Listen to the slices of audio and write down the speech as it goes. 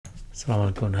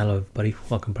Assalamu alaikum, hello everybody,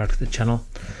 welcome back to the channel.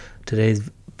 Today's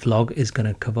vlog is going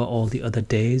to cover all the other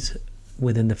days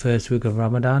within the first week of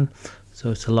Ramadan.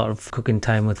 So it's a lot of cooking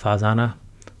time with Farzana.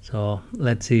 So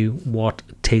let's see what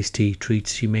tasty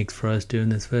treats she makes for us during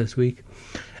this first week.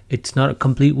 It's not a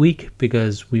complete week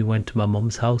because we went to my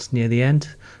mum's house near the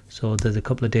end, so there's a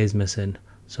couple of days missing.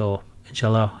 So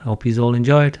inshallah, I hope you all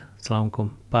enjoyed. Assalamu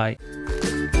alaikum, bye.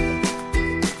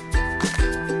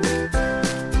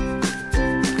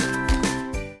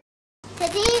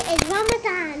 Today is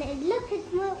Ramadan and look at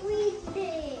what we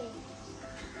did.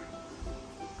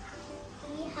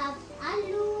 We have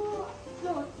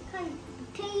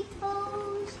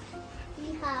potatoes, we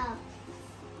have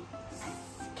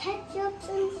ketchups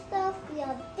and stuff, we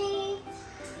have dates,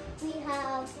 we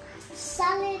have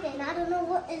salad and I don't know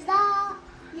what is that,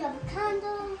 we have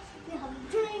candles, we have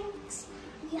drinks,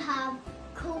 we have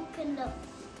coconut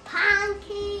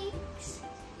pancakes.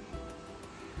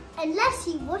 And let's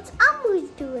see what Amu's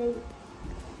doing.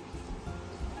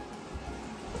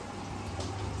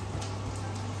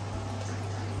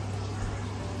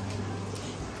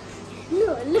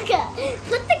 No, look at,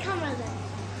 put the camera there.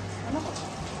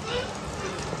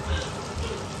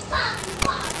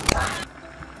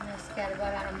 নমস্কার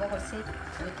আরম্ভ করছি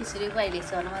আমি খিচুড়ি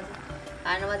পাইলেছি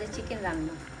আনামাজে chicken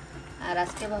রান্না আর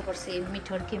আজকে বা করছি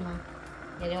মিঠর কিমা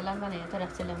এর হলাম মানে তো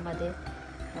রাখছিলাম বাদে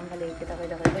বাঙালি কেতা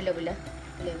কইলা বইলা বইলা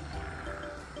বলে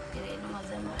এর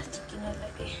নামাজে আমার চিকেনের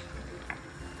লাগে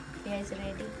পেঁয়াজ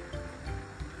রেডি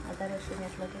আদা রসুন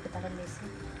এসলাকে কেতা করলেছি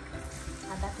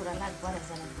আদা পুরা লাগবে আর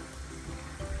জানা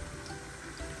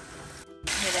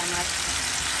এর আমার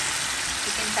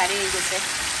চিকেন কারি হয়ে গেছে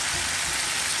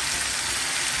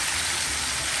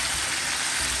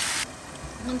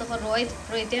এখন তখন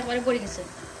রইতে একবারে পড়ে গেছে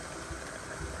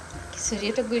খিচুড়ি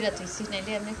তো গুঁড়া তুইছি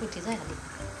নাইলে এমনি কুটি যায় খালি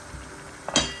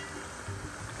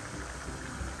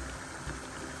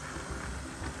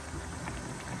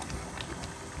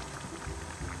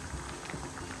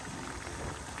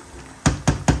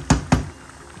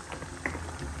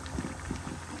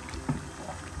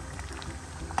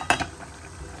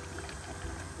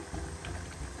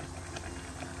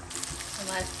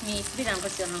আমার মিট বিরাম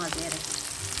করছি আমার মাঝে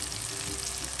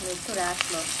মিঠুরা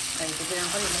আসলো গাড়িতে বিরাম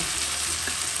করল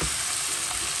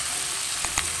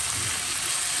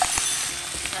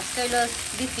আজকে হইল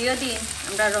দ্বিতীয় দিন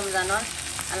আমরা রমজানের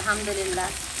আলহামদুলিল্লাহ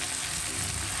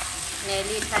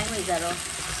নেলি টাইম হয়ে যার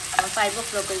আমার 5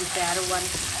 o'clock হয়েছে আর 1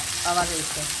 পাওয়া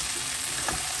গেছে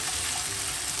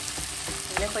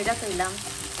কইরা কইলাম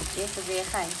যে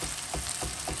খাই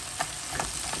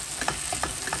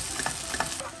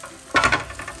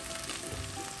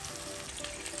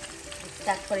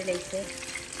স্টার্ট করে লাগছে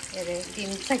এর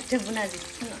 3-4টা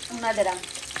বুনা দিলাম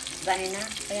জানি না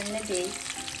এমনি দিই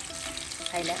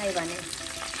খাইলে খাইবানে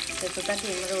সেটা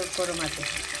দিয়ে গরম আছে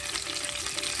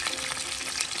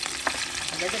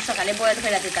সকালে বয়েল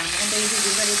ফেরা দিতাম এখন তো এই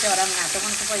দুদিন ধরে দিতে ওরা না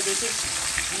তখন তো করে দিয়েছি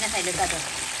এনে খাইলে তাদের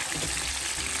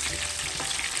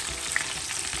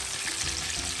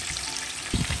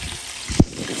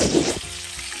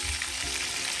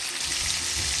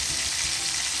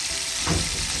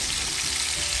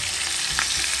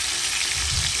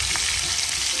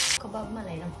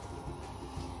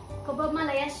kebab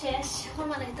malaya শেষ এখন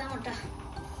মালাইতাম ওটা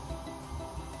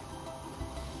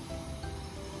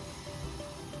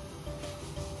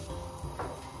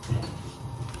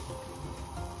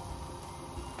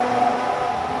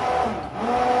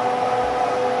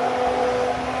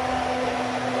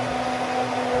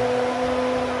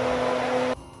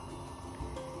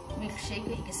মিল্কশেক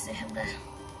হয়ে গেছে আমরা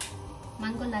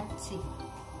ম্যাঙ্গো লাচ্ছি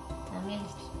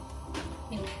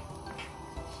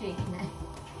মিল্কশেক নাই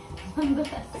Mango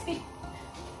lassi.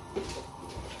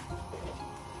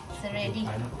 It's ready.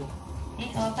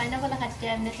 Oh, pineapple khatte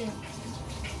amne se.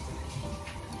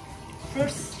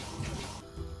 Fruits.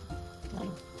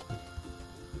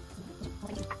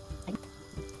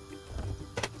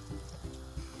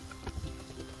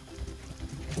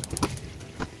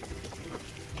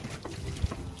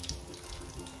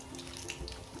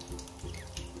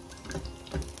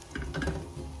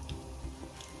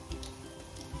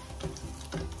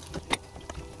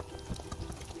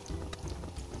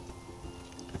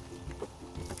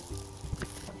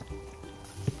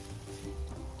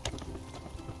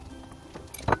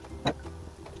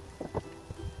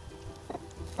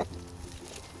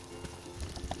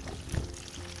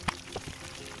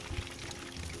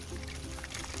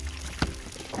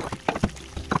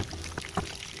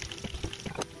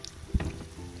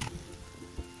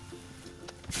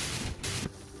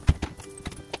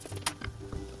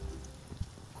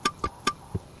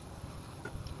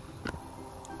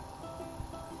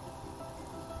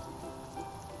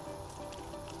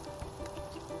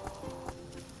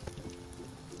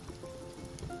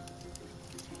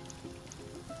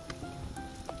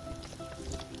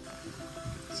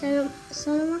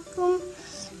 Assalamualaikum.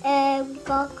 We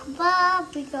got kebab,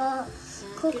 we got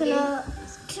coconut.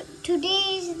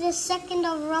 Today is the 2nd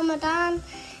of Ramadan,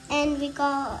 and we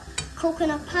got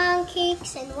coconut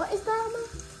pancakes, and what is that, Mama?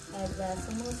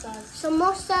 Samosas.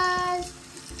 Samosas,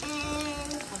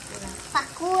 and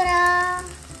pakora,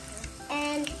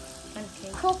 and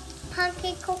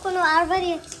pancake coconut. I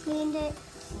already explained it.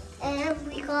 And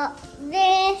we got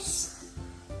this,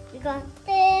 we got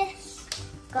this,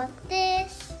 got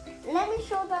this. Let me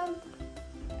show them.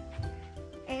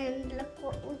 And look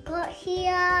what we got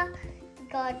here. We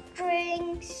got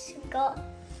drinks, we got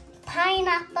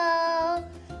pineapple,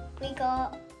 we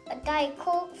got a Diet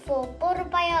Coke for Butter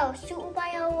Buyer or Super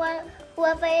Buyer or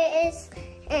whoever it is.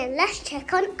 And let's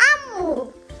check on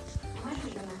Ammo.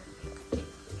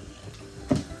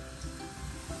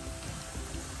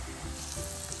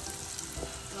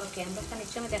 Okay,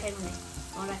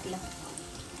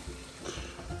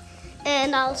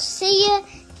 and I'll see you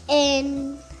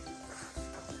in.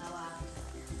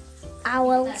 I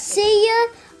will see you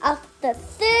after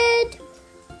 3rd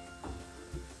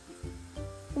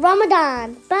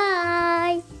Ramadan.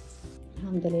 Bye.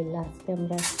 Alhamdulillah,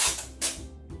 আমরা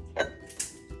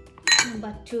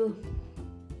number 2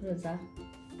 রোজা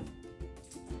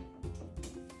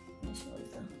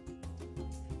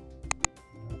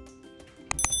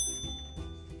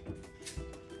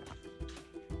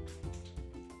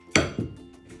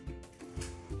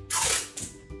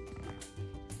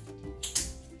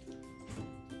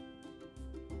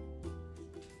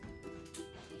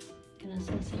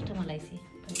Sistem Malaysia.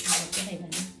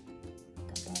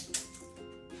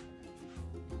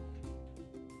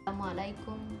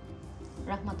 Assalamualaikum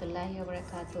rahmatullahi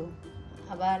wabarakatuh.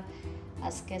 আবার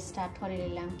আজকে start করে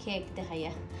নিলাম cake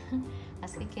দেখাইয়া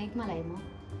আজকে cake মালাইমো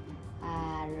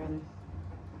আর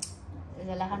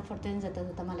লাহান ফরতেন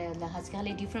যেটা মালাই আজকে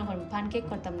খালি ডিফারেন্ট করব পান কেক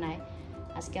করতাম না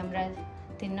আজকে আমরা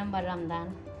 3 নম্বর রমজান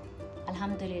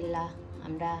আলহামদুলিল্লাহ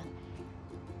আমরা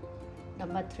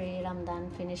number 3 রমজান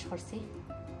ফিনিশ করছি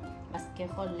আজকে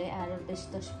করলে আর বেশ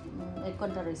 1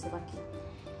 ঘন্টা রয়েছে বাকি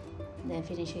দেন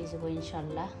ফিনিশ হয়ে যাবো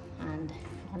ইনশাআল্লাহ and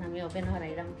এখন আমি ওপেন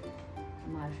করাইলাম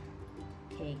আমার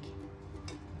কেক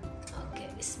ওকে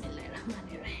বিসমিল্লাহির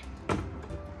রহমানির রহিম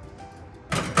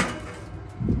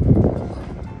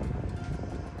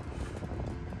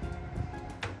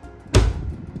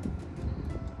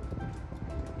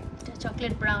এটা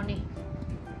চকলেট ব্রাউনি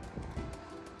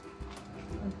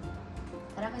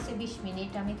রাখছে 20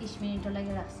 মিনিট আমি 30 মিনিট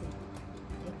লাগে রাখছি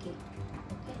ওকে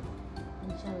ওকে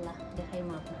ইনশাআল্লাহ দেখাই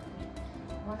মা আপনাদের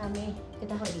এখন আমি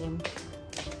এটা হইলাম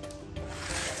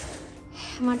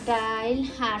আমার ডাল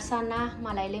আর সানা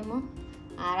মালাইলাম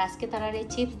আর আজকে তারারে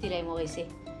চিপস দিলাম হইছে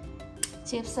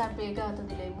চিপস আর বেগা তো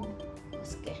দিলাম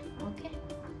আজকে ওকে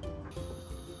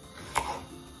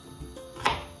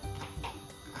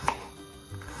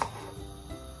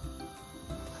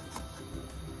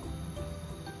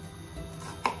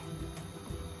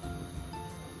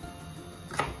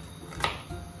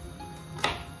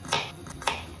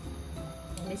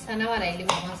sana malaili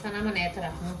mama sana mana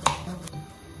taraf mo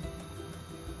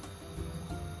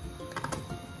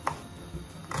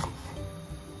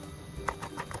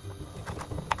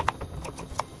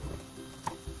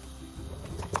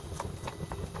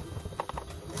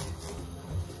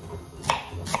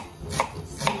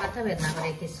mata bedna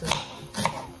kare kisu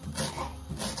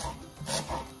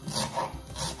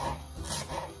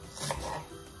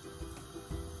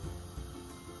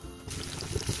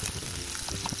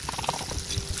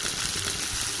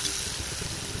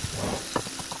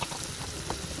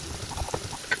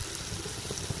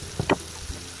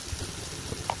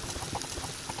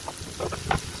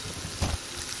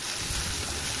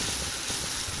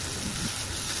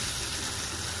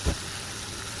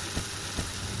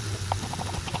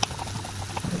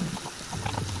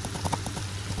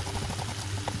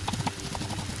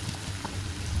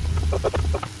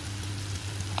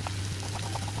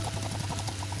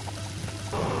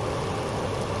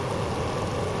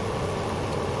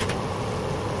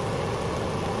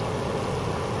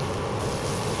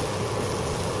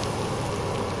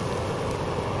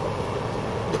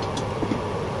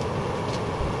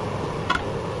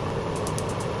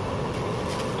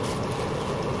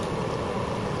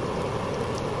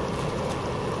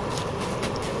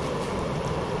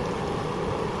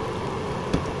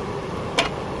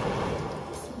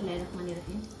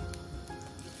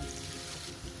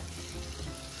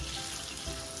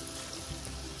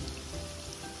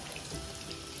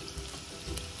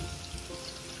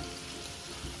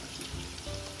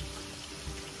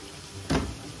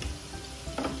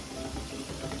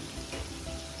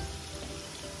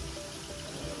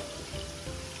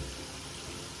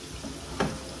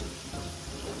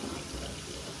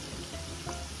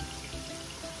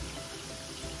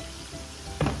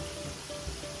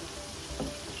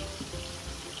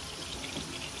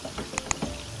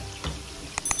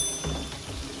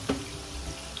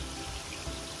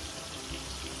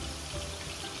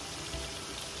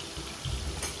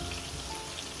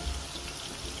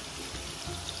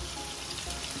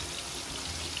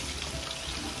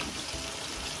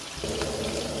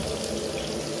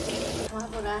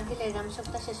uncle এর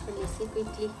সবটা শেষ করে নিয়েছি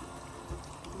কুইকলি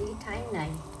দেখি টাইম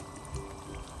নাই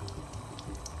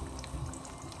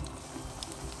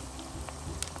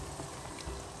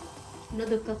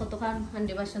নদুক কতক্ষণ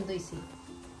হান্ডি বাসন ধুইছি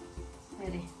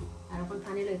আরে আর এখন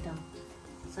পানি লইতাম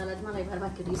সালাদ মালাইবার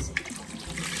বাকি রয়েছে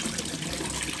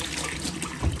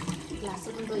গ্লাসে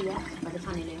কিন্তু ইয়া বাদে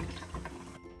পানি লইম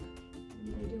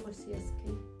রেডি করছি আজকে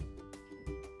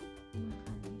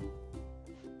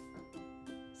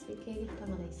সেকে একটা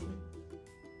মালাইছি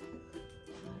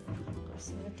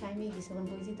করছি টাইমে গেছে এখন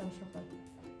বই যেতাম সকাল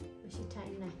বেশি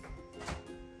টাইম নাই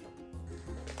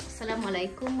আসসালামু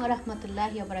আলাইকুম ওয়া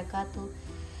রাহমাতুল্লাহি ওয়া বারাকাতুহু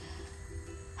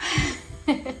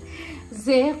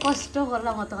যে কষ্ট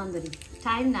করলাম অতক্ষণ ধরে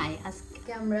টাইম নাই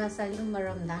আজকে আমরা 4 নম্বর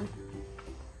রমজান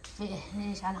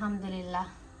আলহামদুলিল্লাহ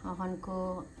এখন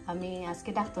আমি আজকে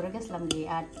ডাক্তারে গেছিলাম গিয়ে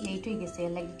আর লেট হয়ে গেছে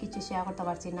এর লাগে কিছু শেয়ার করতে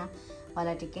পারছি না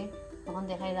বালাটিকে তখন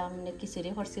দেখাইলাম খিচুড়ি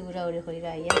করছি উড়া উড়ি হয়ে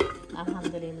আইয়া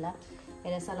আলহামদুলিল্লাহ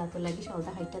এরা সালাতুর লাগি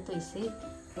সলটা খাইটা তৈছি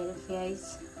এর পেঁয়াজ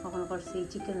কখন করছি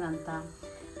চিকেন রান্তাম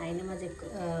আইনের মাঝে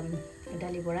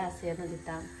ডালি বড়া আছে এনে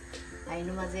দিতাম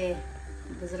আইনের মাঝে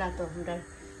গুজরাট আমরা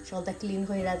সলটা ক্লিন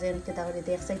হয়ে রাজেন কেতা করে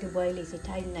এক সাইডে বয়েল হয়েছি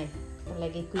টাইম নাই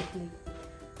লাগে কুইকলি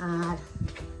আর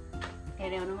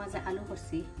এর অন্য মাঝে আলু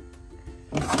করছি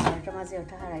ওটার মাঝে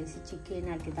ওটা হারাইছি চিকেন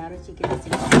আর কি তারও চিকেন আছে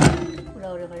পুরো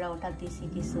ওরে করে ওটা দিয়েছি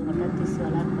কিছু ওটা দিয়েছি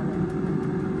ওলার করে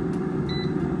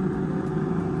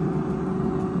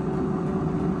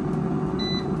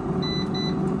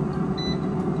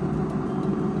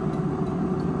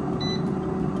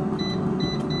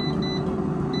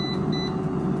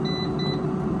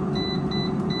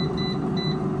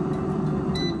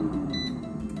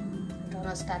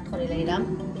স্টার্ট করে লাইলাম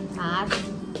আর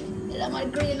এর আমার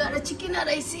গ্রিল আর চিকেন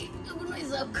আরাইছি ওগুলোই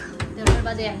যাক দেড়টার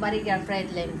বাজে একবারই এয়ার ফ্রাই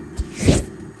দিলাম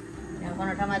এখন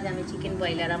ওটার মাঝে আমি চিকেন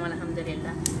বয়লার আমার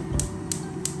আলহামদুলিল্লাহ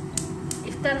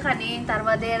ইফতার খানি তার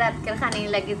বাদে রাতকের খানি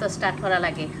লাগি তো স্টার্ট করা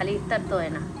লাগে খালি ইফতার তো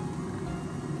হয় না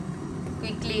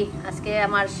কুইকলি আজকে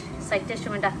আমার 4টার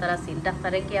সময় ডাক্তার আসিল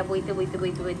ডাক্তারে কি বইতে বইতে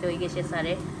বইতে বইতে হয়ে গেছে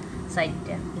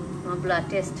 4:30 আমার ব্লাড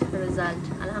টেস্ট রেজাল্ট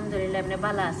আলহামদুলিল্লাহ এমনি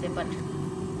ভালো আছে বাট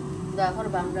দয়া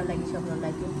করবা আমরা লাগি সব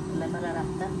লাগি ভালো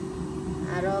রাখতা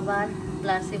আরও আবার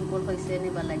ব্লাড সিম্পল হয়েছে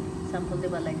নিবার লাগে স্যাম্পল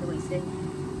দেবার লাগে হয়েছে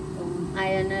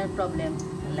আয়রনের প্রবলেম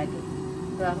লাগে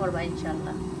দয়া করবা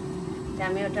ইনশাল্লাহ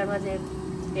আমি ওটার মাঝে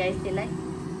পেঁয়াজ দিলাই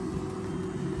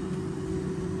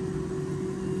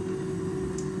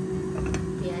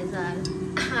পেঁয়াজ আর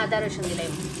আদা রসুন দিলাই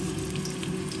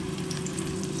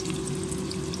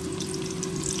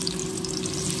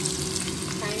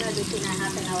বেশি না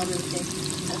হাফ অ্যান আওয়ার হয়েছে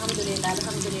আলহামদুলিল্লাহ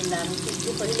আলহামদুলিল্লাহ আমি কিছু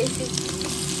করে লেছি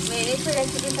মেরে করে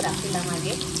রাখছি কিন্তু রাখছিলাম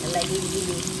আগে লাগে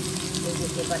ইজিলি হয়ে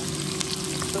যেতে পারি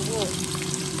তবুও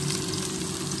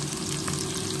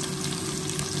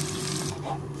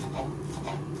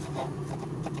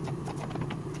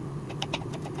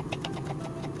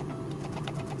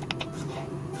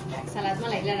সালাদ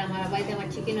মালাইলার আমার বাড়িতে আমার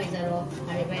চিকেন হয়ে যাবো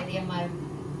আর এ বাইরে আমার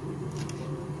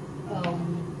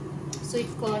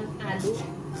সুইট কর্ন আলু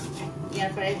এয়ার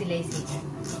ফ্রাই দিলাইছি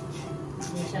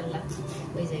ইনশাআল্লাহ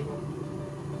হয়ে যাইব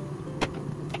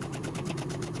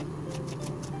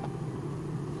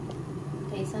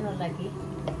এইসানো লাগি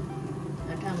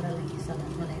আটা আমরা লাগি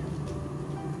সালাদ মালাই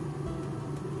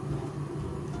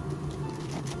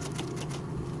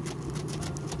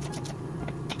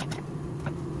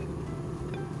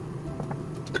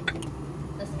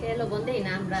আজকে লবণ দেই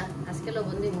না আমরা আজকে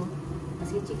লবণ দিব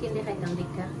আজকে চিকেন দিয়ে খাইতাম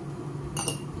দীক্ষা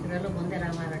লবণ দিয়ে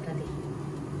আমার আটা দিই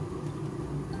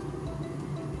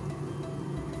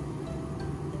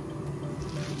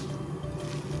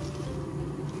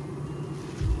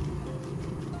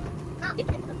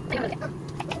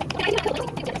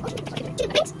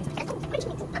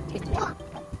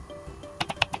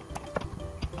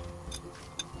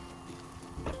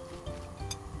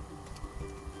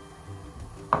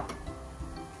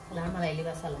মালাইলি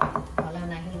বা সালাদ ভালো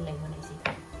না খেলে লাগবে না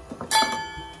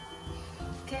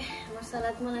আমার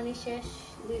সালাদ মালানি শেষ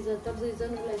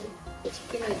দুইজন লাগে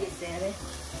চিকেন হয়ে গেছে আরে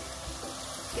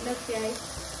চিকেন পেঁয়াজ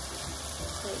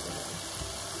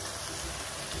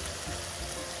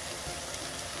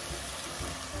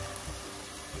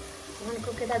এখন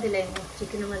কোকেটা দিলাম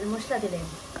চিকেনের মাঝে মশলা দিলাম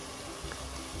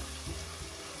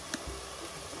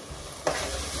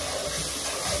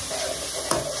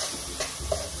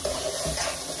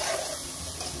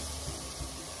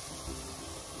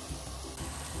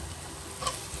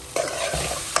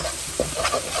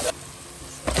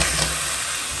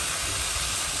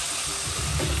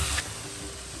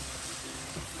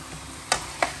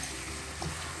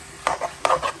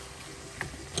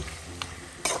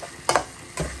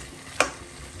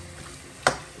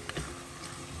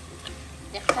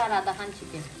one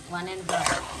chicken, 1.5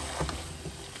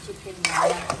 chicken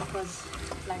because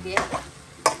like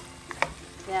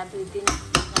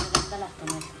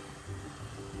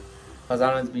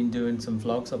Farzana has been doing some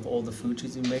vlogs of all the food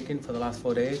she's been making for the last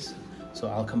 4 days. So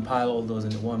I'll compile all those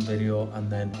into one video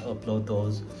and then upload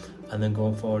those, and then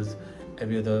going forward,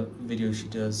 every other video she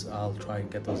does, I'll try and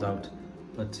get those out.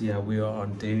 But yeah, we are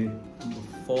on day number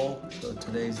 4. So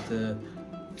today's the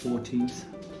 14th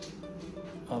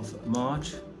of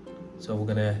March. So we're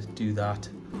gonna do that.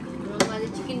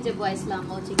 Chicken je boys la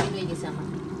mo chicken hoi geche amar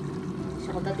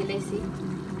shoda dilaisi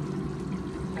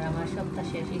ar amar shopta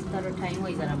shesh istaro time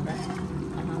hoi jar amra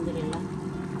alhamdulillah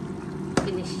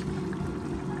finish.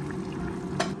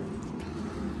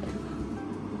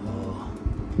 Oh,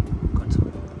 got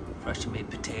some freshly made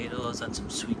potatoes and some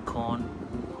sweet corn.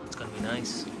 It's gonna be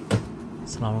nice.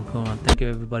 Assalamu alaikum, and thank you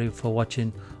everybody for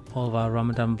watching all of our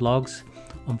Ramadan vlogs.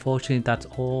 Unfortunately, that's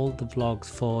all the vlogs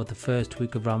for the first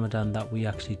week of Ramadan that we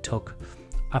actually took.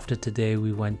 After today,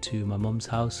 we went to my mum's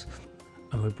house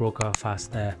and we broke our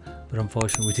fast there, but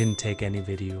unfortunately we didn't take any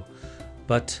video.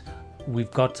 But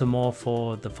we've got some more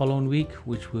for the following week,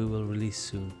 which we will release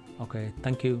soon. Okay,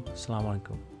 thank you. Assalamu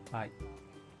alaikum. Bye.